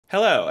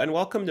Hello, and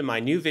welcome to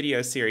my new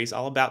video series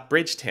all about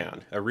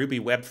Bridgetown, a Ruby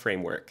web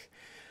framework.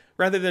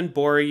 Rather than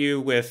bore you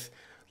with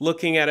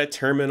looking at a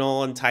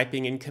terminal and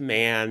typing in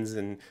commands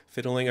and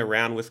fiddling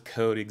around with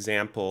code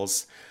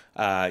examples,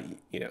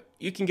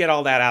 you can get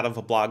all that out of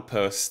a blog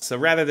post. So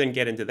rather than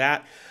get into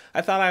that,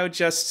 I thought I would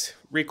just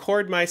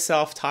record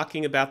myself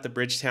talking about the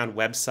Bridgetown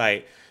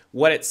website,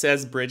 what it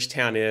says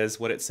Bridgetown is,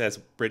 what it says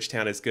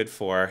Bridgetown is good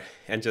for,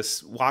 and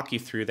just walk you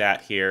through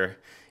that here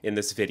in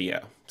this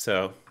video.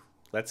 So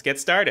let's get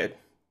started.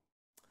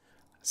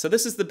 So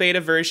this is the beta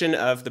version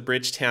of the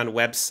Bridgetown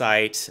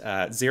website.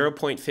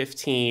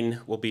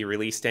 0.15 will be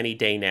released any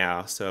day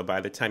now. So by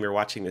the time you're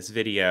watching this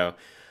video,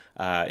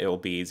 it will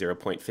be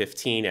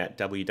 0.15 at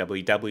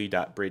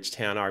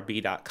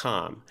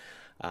www.bridgetownrb.com.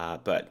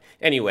 But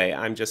anyway,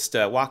 I'm just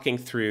walking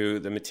through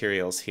the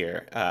materials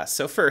here.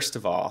 So first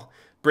of all,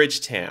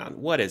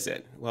 Bridgetown, what is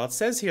it? Well, it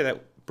says here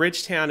that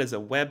Bridgetown is a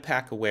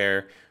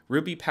Webpack-aware,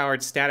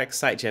 Ruby-powered static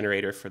site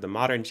generator for the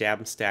modern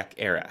Jamstack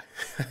era.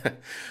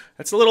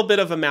 That's a little bit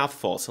of a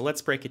mouthful, so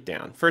let's break it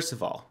down. First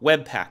of all,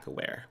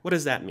 Webpack-aware. What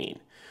does that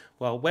mean?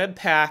 Well,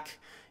 Webpack,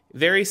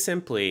 very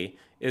simply,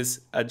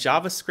 is a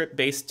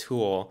JavaScript-based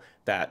tool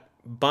that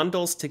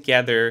bundles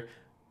together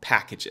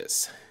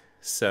packages.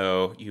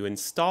 So you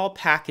install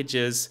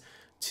packages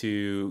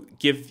to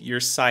give your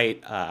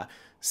site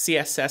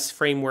CSS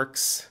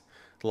frameworks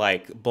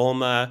like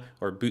Bulma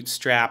or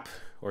Bootstrap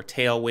or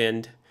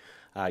Tailwind.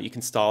 You can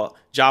install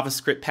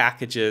JavaScript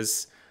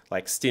packages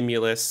like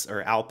Stimulus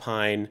or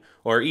Alpine,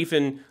 or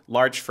even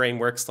large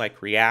frameworks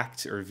like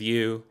React or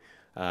Vue.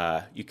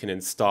 You can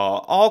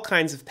install all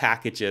kinds of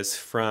packages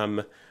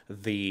from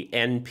the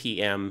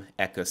NPM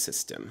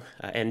ecosystem.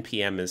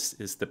 NPM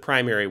is the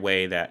primary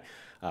way that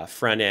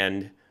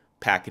front-end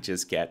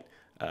packages get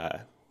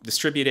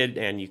distributed,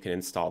 and you can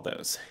install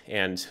those.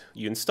 And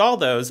you install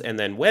those, and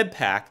then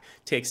Webpack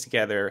takes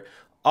together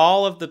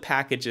all of the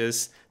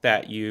packages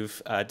that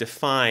you've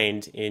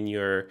defined in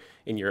your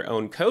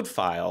own code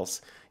files.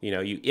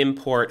 You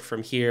import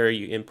from here,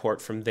 you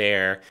import from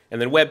there,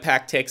 and then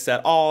Webpack takes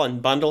that all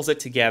and bundles it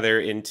together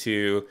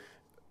into,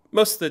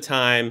 most of the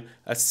time,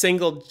 a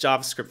single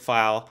JavaScript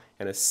file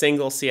and a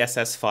single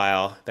CSS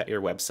file that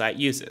your website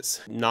uses.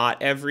 Not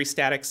every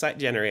static site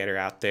generator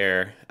out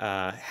there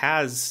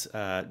has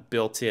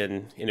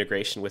built-in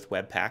integration with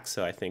Webpack,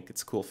 so I think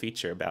it's a cool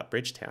feature about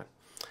Bridgetown.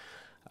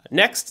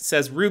 Next, it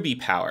says Ruby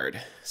powered.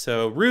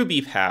 So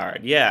Ruby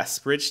powered, yes,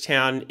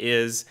 Bridgetown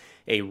is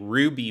a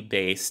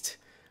Ruby-based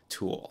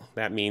tool.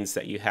 That means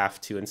that you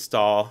have to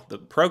install the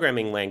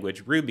programming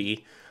language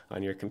Ruby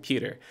on your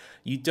computer.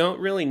 You don't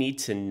really need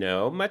to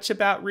know much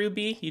about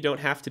Ruby. You don't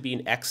have to be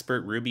an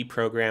expert Ruby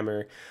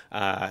programmer.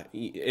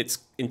 It's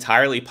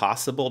entirely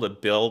possible to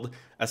build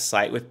a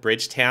site with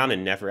Bridgetown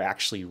and never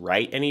actually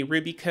write any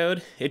Ruby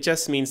code. It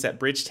just means that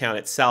Bridgetown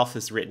itself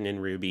is written in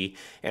Ruby,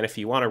 and if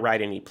you want to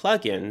write any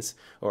plugins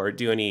or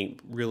do any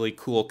really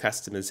cool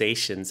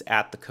customizations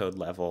at the code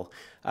level,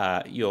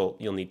 you'll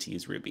need to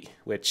use Ruby,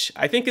 which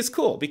I think is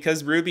cool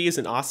because Ruby is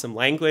an awesome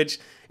language.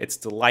 It's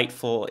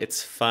delightful,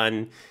 it's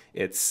fun,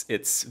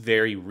 it's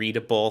very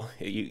readable.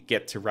 You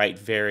get to write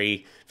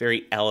very,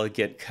 very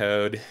elegant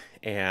code.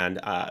 And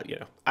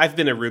I've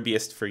been a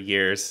Rubyist for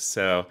years,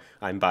 so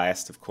I'm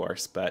biased, of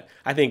course, but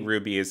I think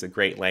Ruby is a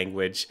great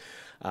language,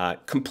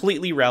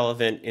 completely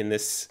relevant in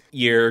this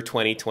year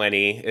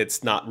 2020.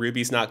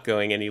 Ruby's not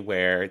going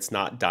anywhere. It's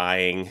not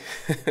dying.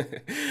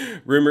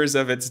 Rumors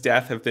of its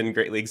death have been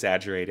greatly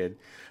exaggerated.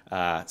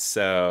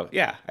 So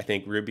yeah, I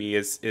think Ruby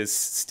is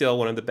still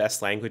one of the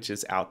best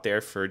languages out there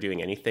for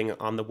doing anything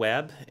on the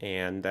web,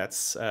 and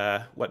that's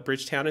what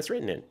Bridgetown is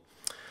written in.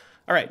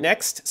 All right,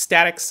 next,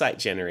 static site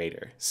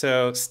generator.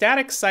 So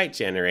static site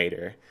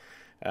generator,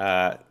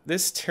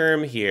 this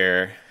term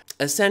here,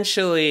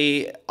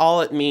 essentially all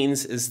it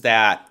means is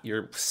that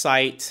your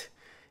site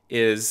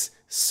is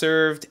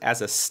served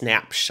as a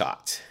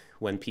snapshot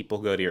when people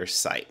go to your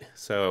site.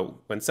 So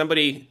when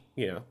somebody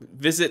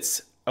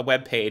visits a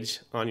web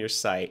page on your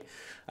site,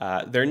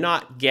 they're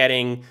not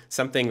getting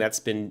something that's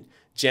been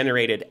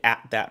generated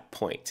at that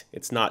point.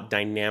 It's not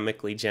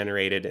dynamically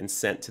generated and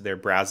sent to their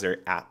browser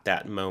at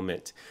that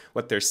moment.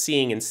 What they're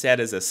seeing instead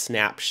is a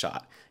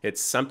snapshot.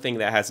 It's something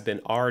that has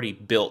been already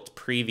built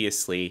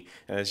previously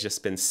and has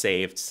just been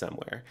saved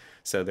somewhere.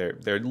 So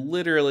they're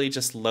literally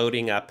just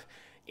loading up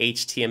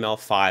HTML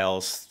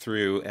files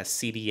through a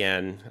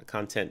CDN, a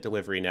content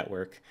delivery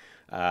network,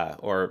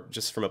 or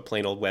just from a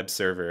plain old web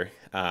server,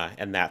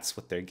 and that's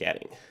what they're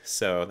getting.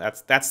 So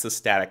that's the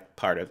static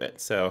part of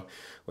it. So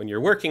when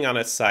you're working on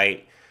a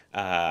site,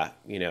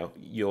 you'll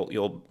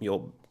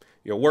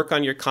work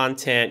on your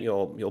content,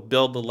 you'll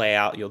build the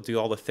layout, you'll do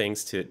all the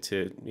things to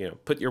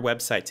put your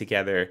website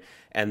together,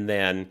 and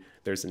then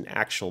there's an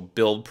actual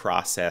build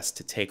process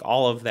to take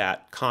all of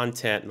that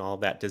content and all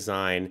of that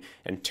design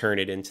and turn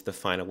it into the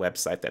final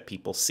website that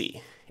people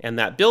see. And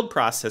that build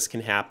process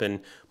can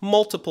happen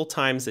multiple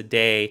times a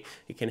day.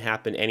 It can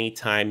happen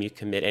anytime you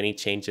commit any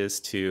changes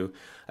to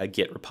a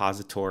Git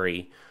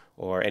repository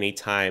or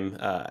anytime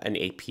an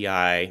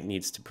API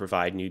needs to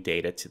provide new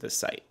data to the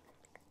site.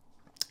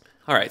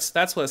 All right, so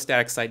that's what a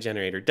static site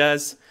generator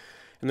does.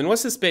 And then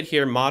what's this bit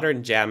here,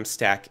 modern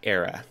Jamstack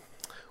era?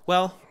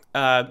 Well,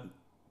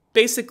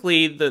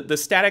 basically the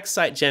static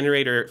site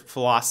generator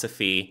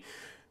philosophy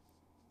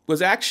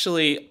was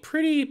actually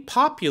pretty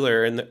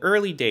popular in the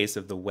early days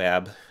of the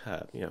web,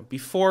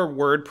 before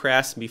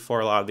WordPress and before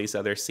a lot of these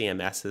other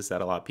CMSs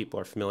that a lot of people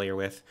are familiar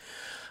with.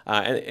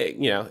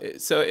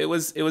 So it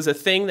was a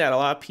thing that a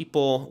lot of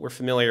people were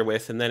familiar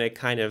with, and then it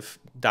kind of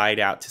died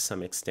out to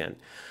some extent.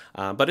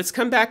 But it's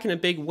come back in a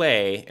big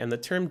way, and the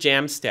term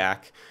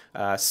Jamstack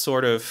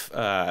sort of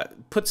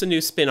puts a new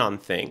spin on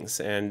things.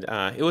 And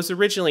it was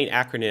originally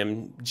an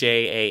acronym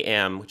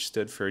JAM, which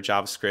stood for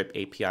JavaScript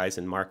APIs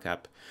and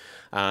Markup.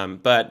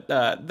 But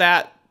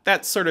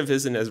that sort of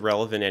isn't as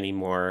relevant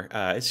anymore.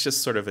 It's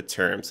just sort of a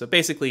term. So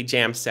basically,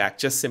 Jamstack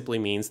just simply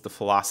means the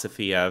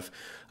philosophy of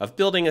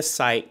building a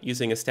site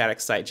using a static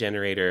site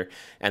generator,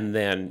 and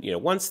then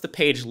once the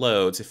page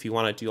loads, if you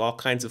want to do all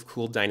kinds of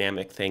cool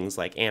dynamic things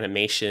like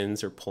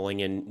animations or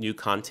pulling in new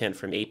content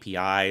from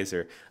APIs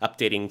or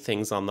updating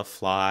things on the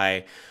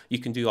fly, you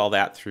can do all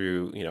that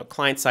through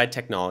client-side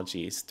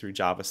technologies, through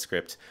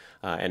JavaScript,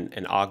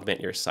 and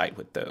augment your site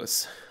with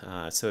those.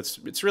 So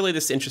it's really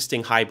this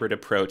interesting hybrid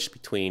approach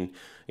between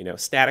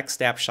static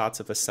snapshots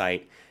of a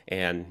site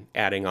and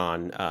adding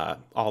on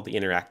all the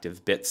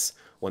interactive bits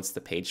once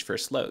the page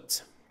first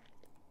loads.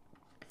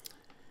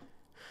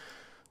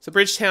 So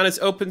Bridgetown is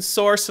open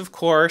source, of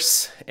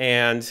course,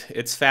 and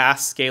it's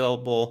fast,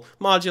 scalable,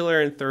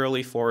 modular, and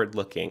thoroughly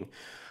forward-looking.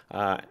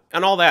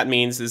 And all that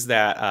means is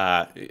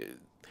that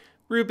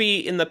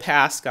Ruby in the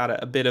past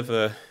got a bit of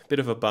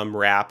a bum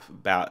rap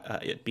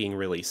about it being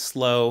really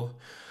slow,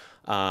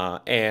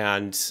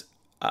 and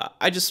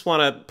I just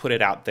want to put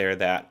it out there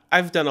that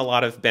I've done a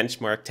lot of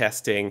benchmark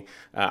testing.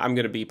 I'm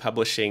going to be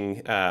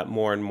publishing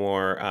more and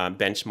more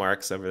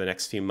benchmarks over the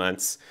next few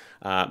months,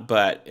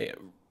 but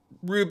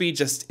Ruby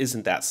just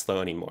isn't that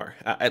slow anymore,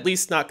 at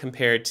least not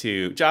compared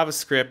to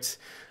JavaScript.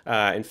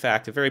 In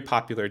fact, a very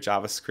popular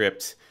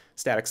JavaScript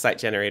static site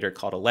generator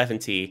called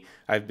Eleventy.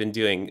 I've been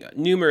doing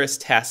numerous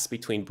tests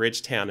between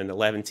Bridgetown and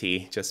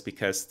Eleventy just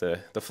because the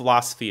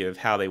philosophy of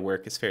how they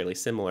work is fairly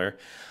similar.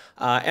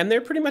 And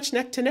they're pretty much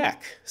neck to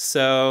neck.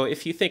 So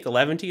if you think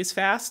Eleventy is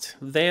fast,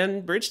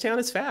 then Bridgetown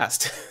is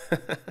fast.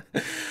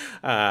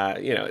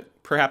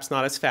 Perhaps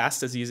not as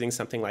fast as using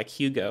something like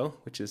Hugo,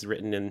 which is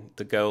written in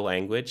the Go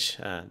language.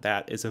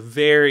 That is a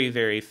very,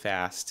 very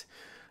fast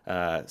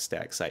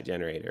static site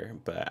generator.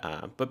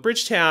 But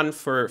Bridgetown,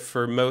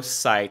 for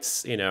most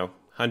sites,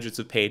 hundreds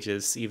of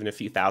pages, even a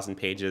few thousand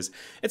pages,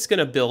 it's going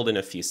to build in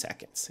a few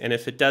seconds. And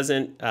if it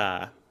doesn't,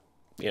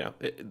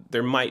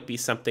 there might be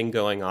something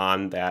going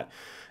on that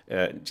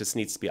just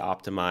needs to be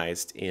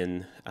optimized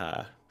in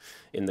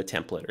the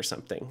template or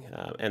something.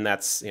 And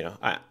that's,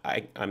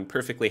 I'm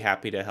perfectly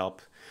happy to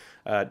help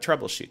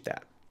troubleshoot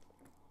that.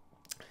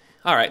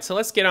 All right, so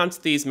let's get on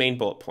to these main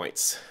bullet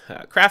points.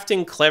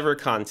 Crafting clever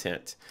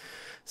content.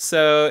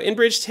 So in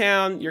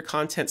Bridgetown, your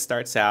content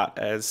starts out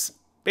as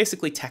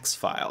basically text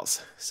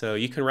files. So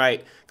you can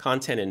write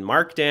content in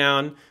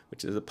Markdown,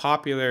 which is a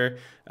popular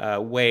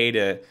way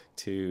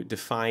to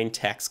define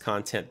text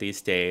content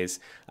these days.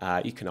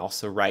 You can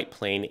also write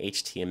plain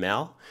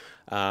HTML.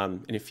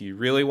 And if you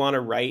really want to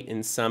write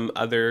in some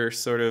other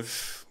sort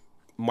of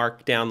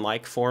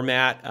Markdown-like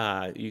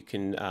format, you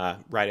can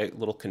write a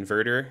little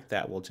converter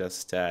that will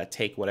just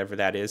take whatever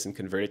that is and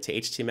convert it to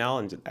HTML,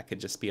 and that could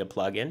just be a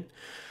plugin.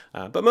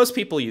 But most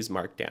people use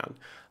Markdown.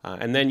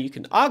 And then you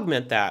can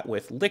augment that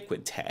with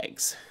liquid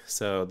tags.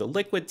 So the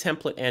liquid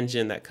template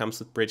engine that comes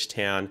with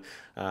Bridgetown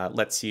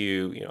lets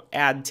you,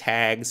 add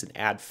tags and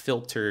add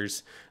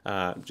filters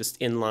just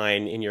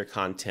inline in your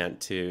content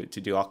to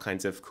do all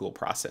kinds of cool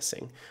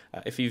processing.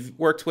 If you've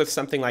worked with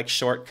something like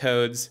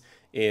shortcodes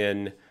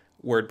in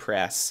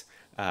WordPress,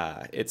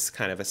 it's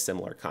kind of a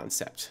similar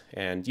concept.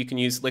 And you can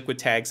use liquid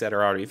tags that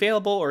are already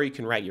available, or you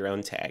can write your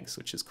own tags,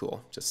 which is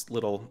cool. Just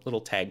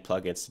little tag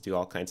plugins to do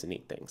all kinds of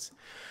neat things.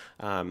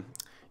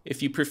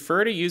 If you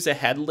prefer to use a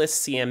headless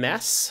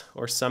CMS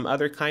or some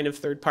other kind of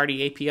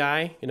third-party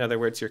API, in other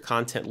words, your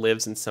content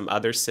lives in some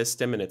other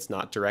system and it's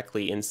not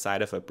directly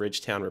inside of a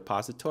Bridgetown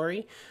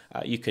repository,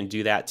 you can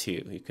do that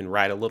too. You can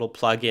write a little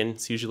plugin.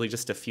 It's usually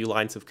just a few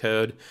lines of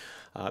code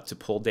to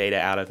pull data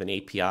out of an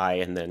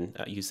API and then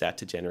use that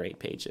to generate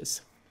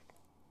pages.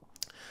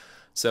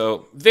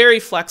 So very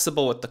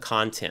flexible with the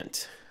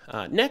content.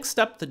 Next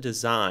up, the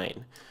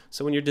design.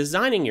 So when you're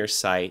designing your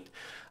site,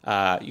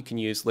 you can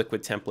use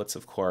liquid templates,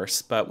 of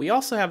course, but we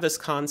also have this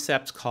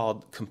concept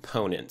called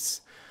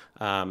components.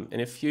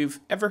 And if you've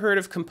ever heard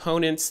of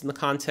components in the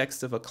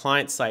context of a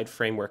client-side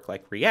framework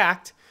like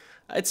React,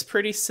 it's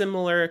pretty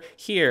similar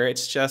here.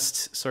 It's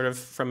just sort of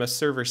from a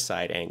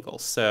server-side angle.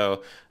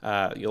 So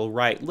you'll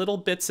write little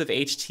bits of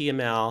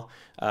HTML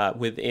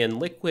within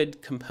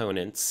liquid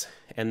components,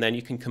 and then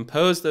you can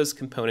compose those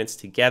components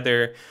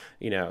together.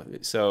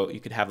 So you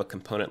could have a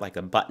component like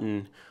a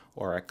button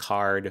or a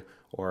card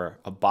or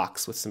a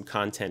box with some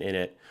content in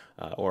it,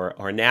 or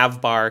a nav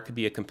bar could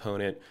be a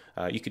component.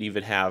 You could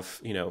even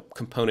have,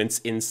 components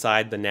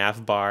inside the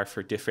nav bar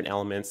for different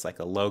elements, like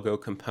a logo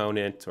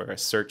component or a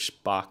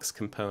search box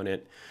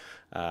component.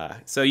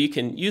 So you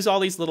can use all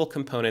these little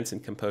components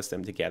and compose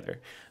them together.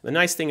 The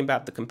nice thing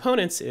about the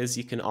components is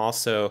you can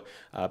also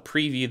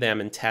preview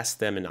them and test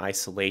them in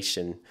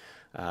isolation,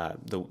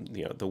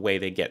 the way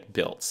they get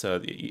built.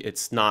 So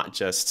it's not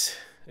just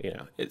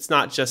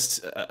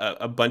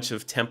a bunch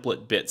of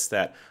template bits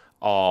that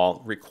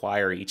all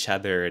require each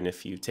other, and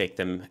if you take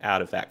them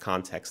out of that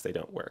context, they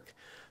don't work.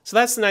 So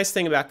that's the nice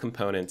thing about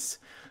components.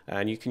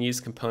 And you can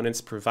use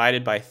components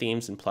provided by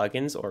themes and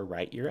plugins or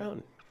write your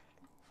own.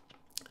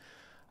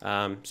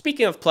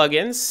 Speaking of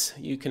plugins,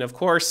 you can of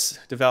course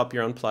develop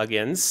your own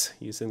plugins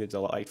using the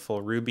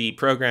delightful Ruby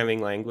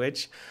programming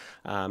language.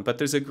 But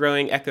there's a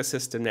growing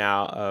ecosystem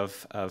now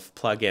of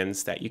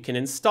plugins that you can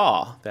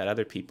install that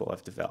other people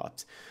have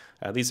developed.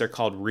 These are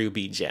called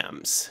Ruby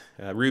gems.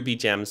 Ruby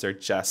gems are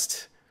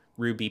just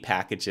Ruby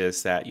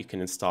packages that you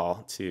can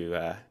install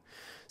to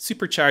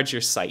supercharge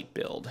your site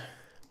build.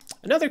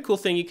 Another cool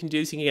thing you can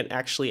do is you can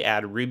actually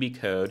add Ruby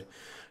code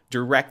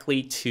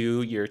directly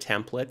to your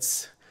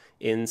templates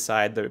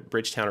inside the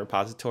Bridgetown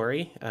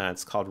repository.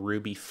 It's called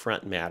Ruby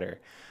Front Matter.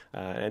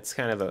 And it's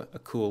kind of a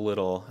cool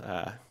little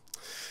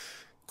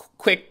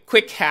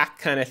quick hack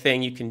kind of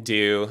thing you can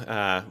do.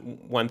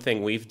 One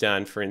thing we've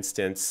done, for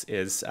instance,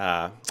 is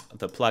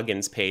the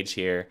plugins page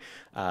here,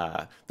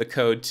 the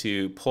code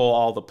to pull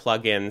all the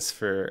plugins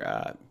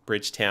for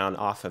Bridgetown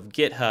off of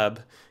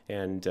GitHub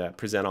and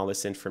present all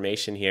this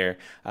information here.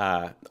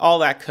 All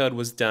that code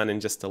was done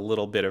in just a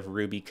little bit of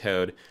Ruby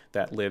code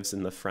that lives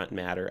in the front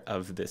matter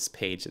of this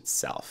page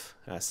itself.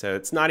 So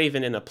it's not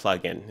even in a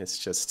plugin. It's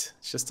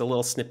just a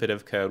little snippet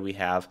of code we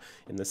have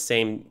in the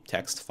same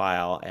text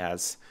file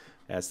as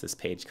this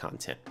page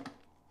content.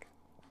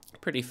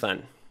 Pretty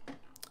fun.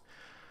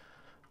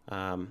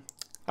 All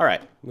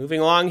right, moving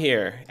along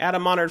here. Add a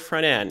monitored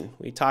front end.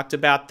 We talked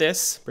about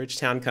this.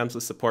 Bridgetown comes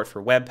with support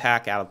for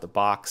Webpack out of the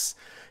box.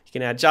 You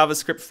can add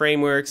JavaScript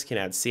frameworks. You can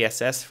add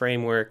CSS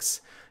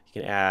frameworks.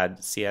 You can add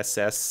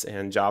CSS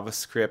and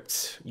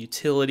JavaScript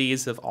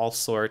utilities of all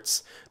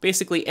sorts.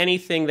 Basically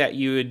anything that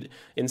you would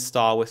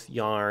install with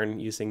Yarn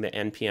using the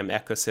NPM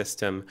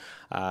ecosystem,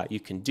 you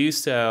can do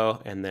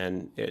so, and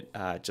then it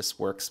just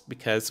works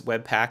because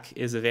Webpack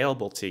is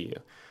available to you.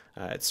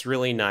 It's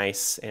really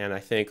nice, and I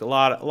think a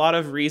lot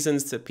of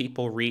reasons that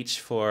people reach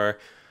for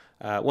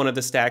one of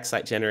the static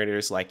site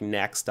generators like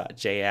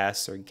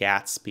Next.js or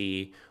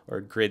Gatsby or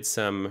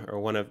Gridsome or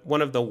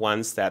one of the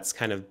ones that's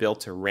kind of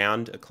built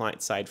around a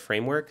client-side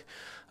framework.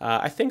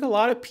 I think a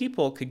lot of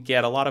people could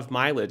get a lot of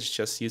mileage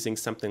just using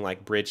something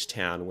like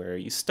Bridgetown, where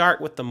you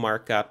start with the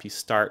markup, you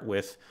start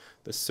with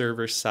the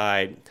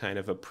server-side kind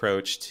of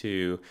approach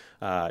to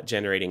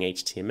generating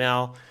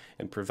HTML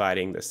and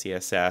providing the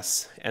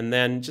CSS, and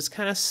then just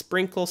kind of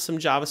sprinkle some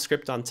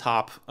JavaScript on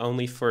top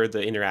only for the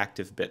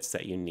interactive bits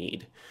that you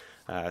need.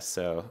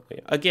 So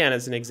again,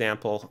 as an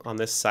example, on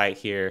this site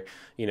here,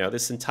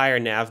 this entire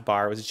nav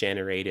bar was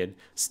generated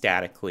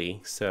statically.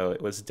 So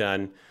it was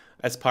done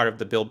as part of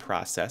the build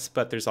process,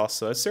 but there's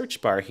also a search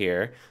bar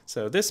here.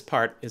 So this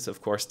part is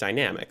of course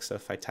dynamic. So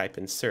if I type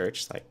in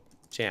search, like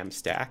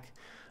Jamstack,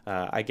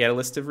 I get a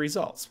list of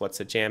results. What's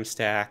a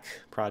Jamstack,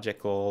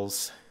 project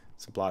goals,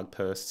 it's a blog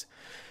post.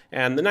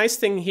 And the nice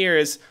thing here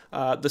is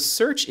the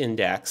search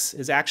index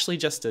is actually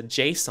just a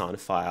JSON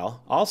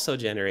file, also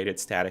generated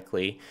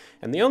statically.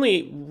 And the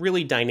only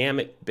really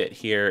dynamic bit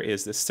here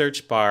is the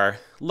search bar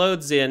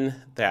loads in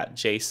that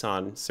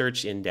JSON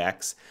search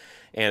index,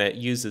 and it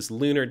uses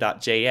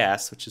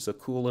lunar.js, which is a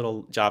cool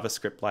little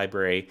JavaScript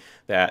library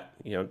that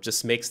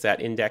just makes that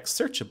index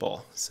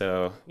searchable.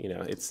 So you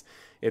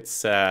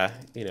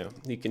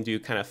can do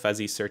kind of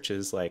fuzzy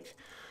searches like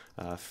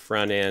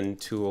front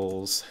end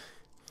tools.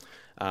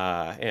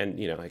 And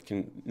it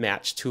can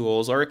match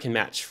tools, or it can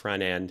match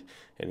front end,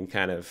 and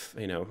kind of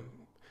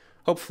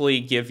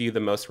hopefully give you the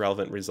most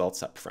relevant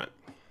results up front.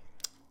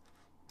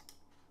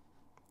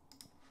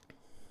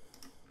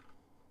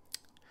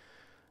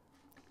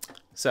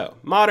 So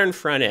modern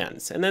front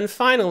ends, and then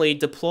finally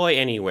deploy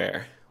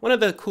anywhere. One of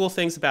the cool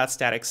things about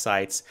static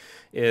sites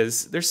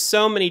is there's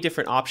so many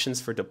different options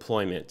for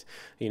deployment.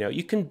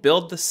 You can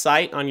build the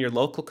site on your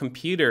local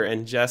computer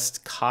and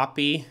just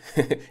copy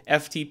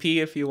FTP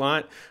if you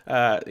want,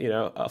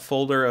 a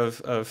folder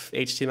of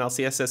HTML,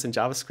 CSS, and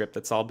JavaScript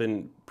that's all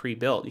been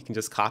pre-built. You can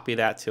just copy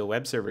that to a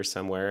web server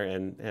somewhere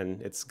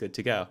and it's good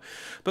to go.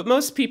 But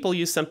most people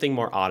use something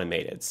more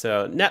automated.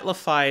 So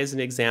Netlify is an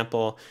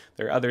example.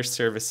 There are other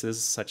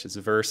services such as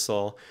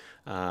Versal.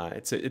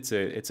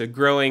 It's a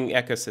growing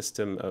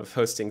ecosystem of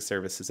hosting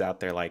services out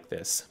there like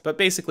this. But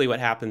basically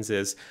what happens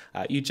is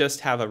you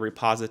just have a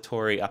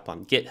repository up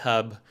on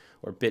GitHub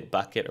or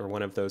Bitbucket or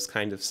one of those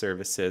kind of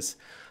services.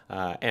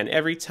 And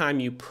every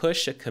time you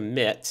push a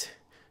commit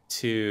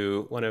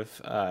to one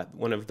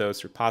of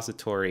those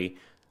repository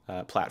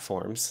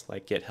platforms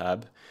like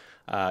GitHub,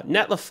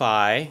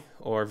 Netlify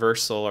or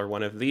Versal or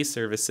one of these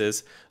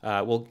services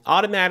will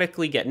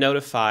automatically get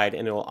notified,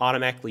 and it will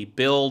automatically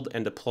build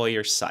and deploy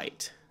your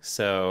site.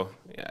 So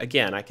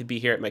again, I could be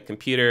here at my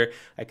computer,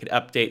 I could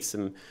update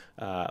some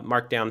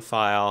markdown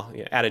file,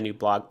 add a new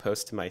blog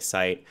post to my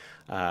site,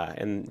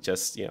 and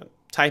just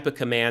type a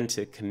command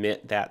to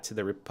commit that to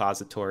the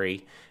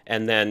repository,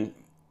 and then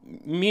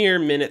mere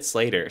minutes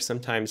later,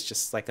 sometimes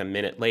just like a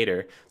minute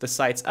later, the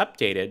site's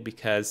updated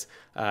because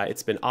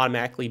it's been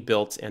automatically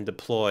built and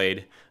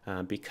deployed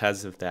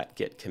because of that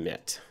git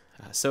commit.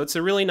 So it's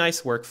a really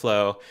nice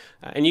workflow,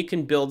 and you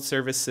can build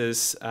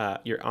services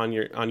on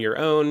your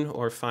own,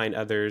 or find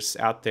others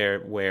out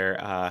there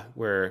where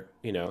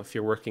if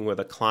you're working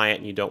with a client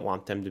and you don't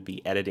want them to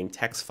be editing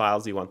text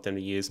files, you want them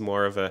to use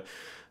more of a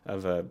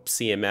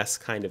CMS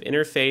kind of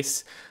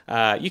interface.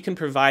 You can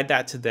provide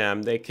that to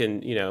them. They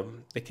can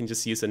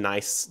just use a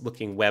nice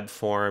looking web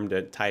form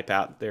to type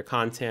out their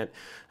content,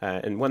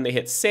 and when they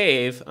hit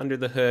save under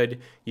the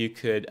hood, you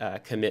could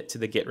commit to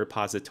the Git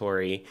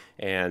repository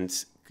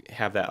and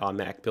have that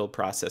automatic build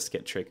process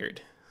get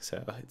triggered.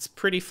 So it's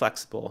pretty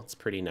flexible. It's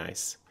pretty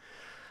nice.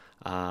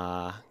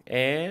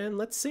 And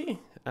let's see.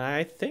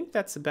 I think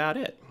that's about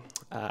it.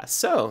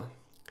 So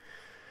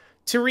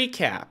to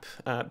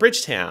recap,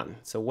 Bridgetown,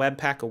 it's a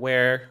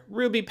Webpack-aware,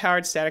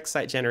 Ruby-powered static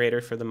site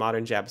generator for the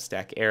modern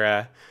JavaStack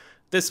era.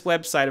 This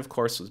website, of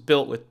course, was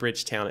built with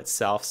Bridgetown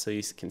itself, so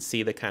you can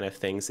see the kind of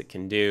things it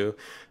can do.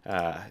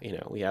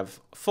 We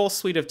have a full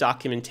suite of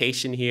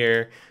documentation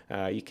here.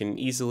 You can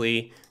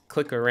easily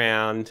click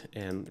around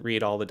and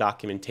read all the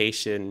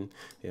documentation.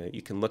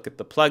 You can look at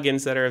the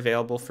plugins that are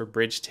available for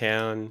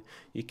Bridgetown.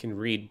 You can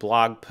read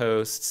blog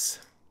posts.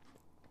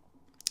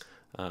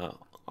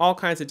 All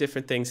kinds of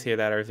different things here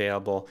that are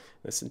available.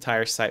 This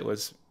entire site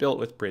was built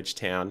with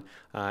Bridgetown,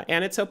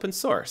 and it's open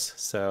source.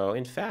 So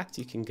in fact,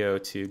 you can go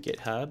to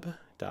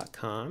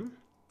github.com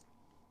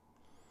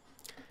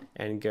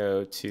and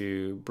go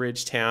to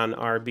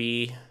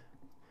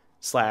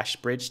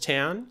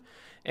bridgetown.rb/Bridgetown,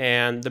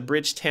 and the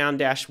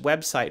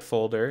Bridgetown-website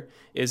folder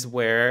is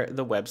where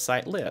the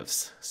website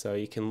lives. So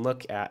you can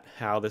look at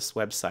how this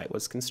website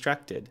was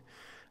constructed.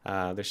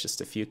 There's just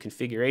a few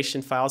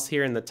configuration files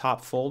here in the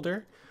top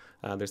folder.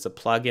 There's a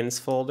plugins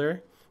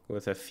folder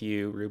with a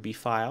few Ruby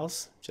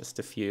files, just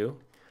a few.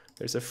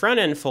 There's a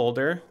front-end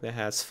folder that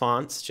has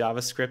fonts,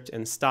 JavaScript,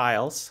 and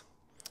styles.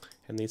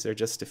 And these are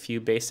just a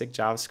few basic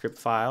JavaScript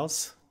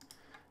files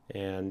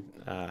and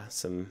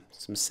some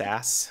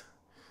Sass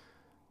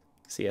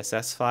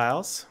CSS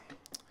files.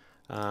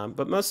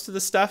 But most of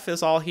the stuff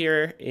is all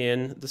here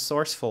in the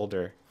source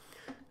folder.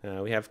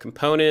 We have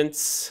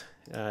components,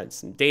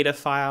 some data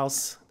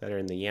files that are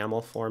in the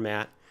YAML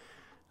format,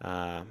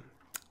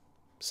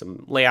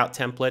 some layout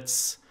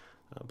templates,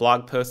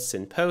 blog posts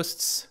and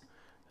posts,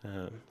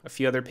 a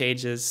few other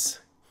pages.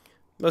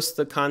 Most of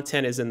the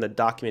content is in the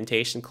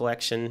documentation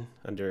collection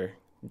under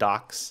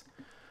docs.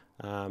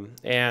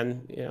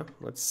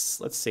 Let's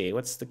see,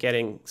 what's the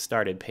getting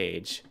started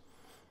page?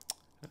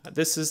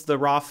 This is the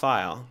raw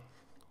file.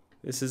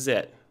 This is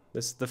it.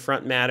 This is the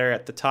front matter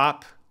at the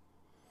top.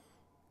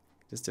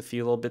 Just a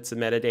few little bits of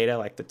metadata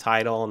like the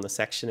title and the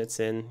section it's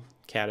in,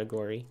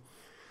 category.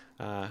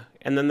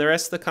 And then the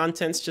rest of the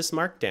content's just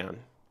markdown.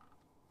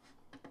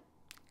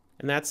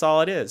 And that's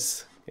all it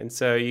is. And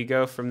so you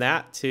go from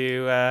that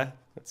to,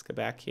 let's go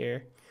back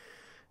here.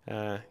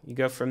 You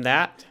go from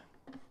that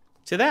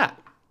to that.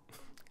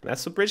 And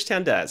that's what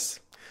Bridgetown does.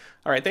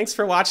 All right, thanks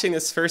for watching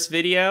this first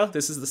video.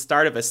 This is the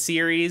start of a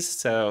series.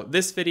 So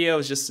this video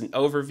is just an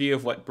overview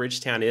of what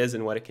Bridgetown is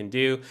and what it can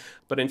do.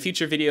 But in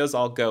future videos,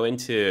 I'll go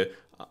into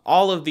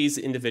all of these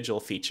individual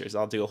features.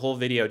 I'll do a whole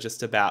video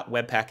just about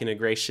Webpack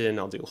integration.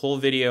 I'll do a whole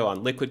video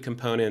on liquid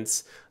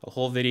components, a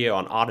whole video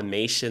on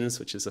automations,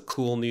 which is a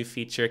cool new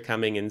feature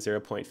coming in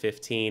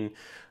 0.15.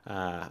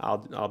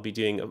 I'll be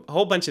doing a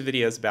whole bunch of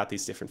videos about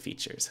these different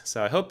features.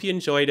 So I hope you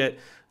enjoyed it.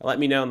 Let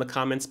me know in the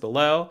comments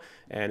below.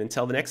 And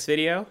until the next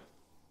video,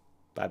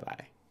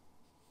 bye-bye.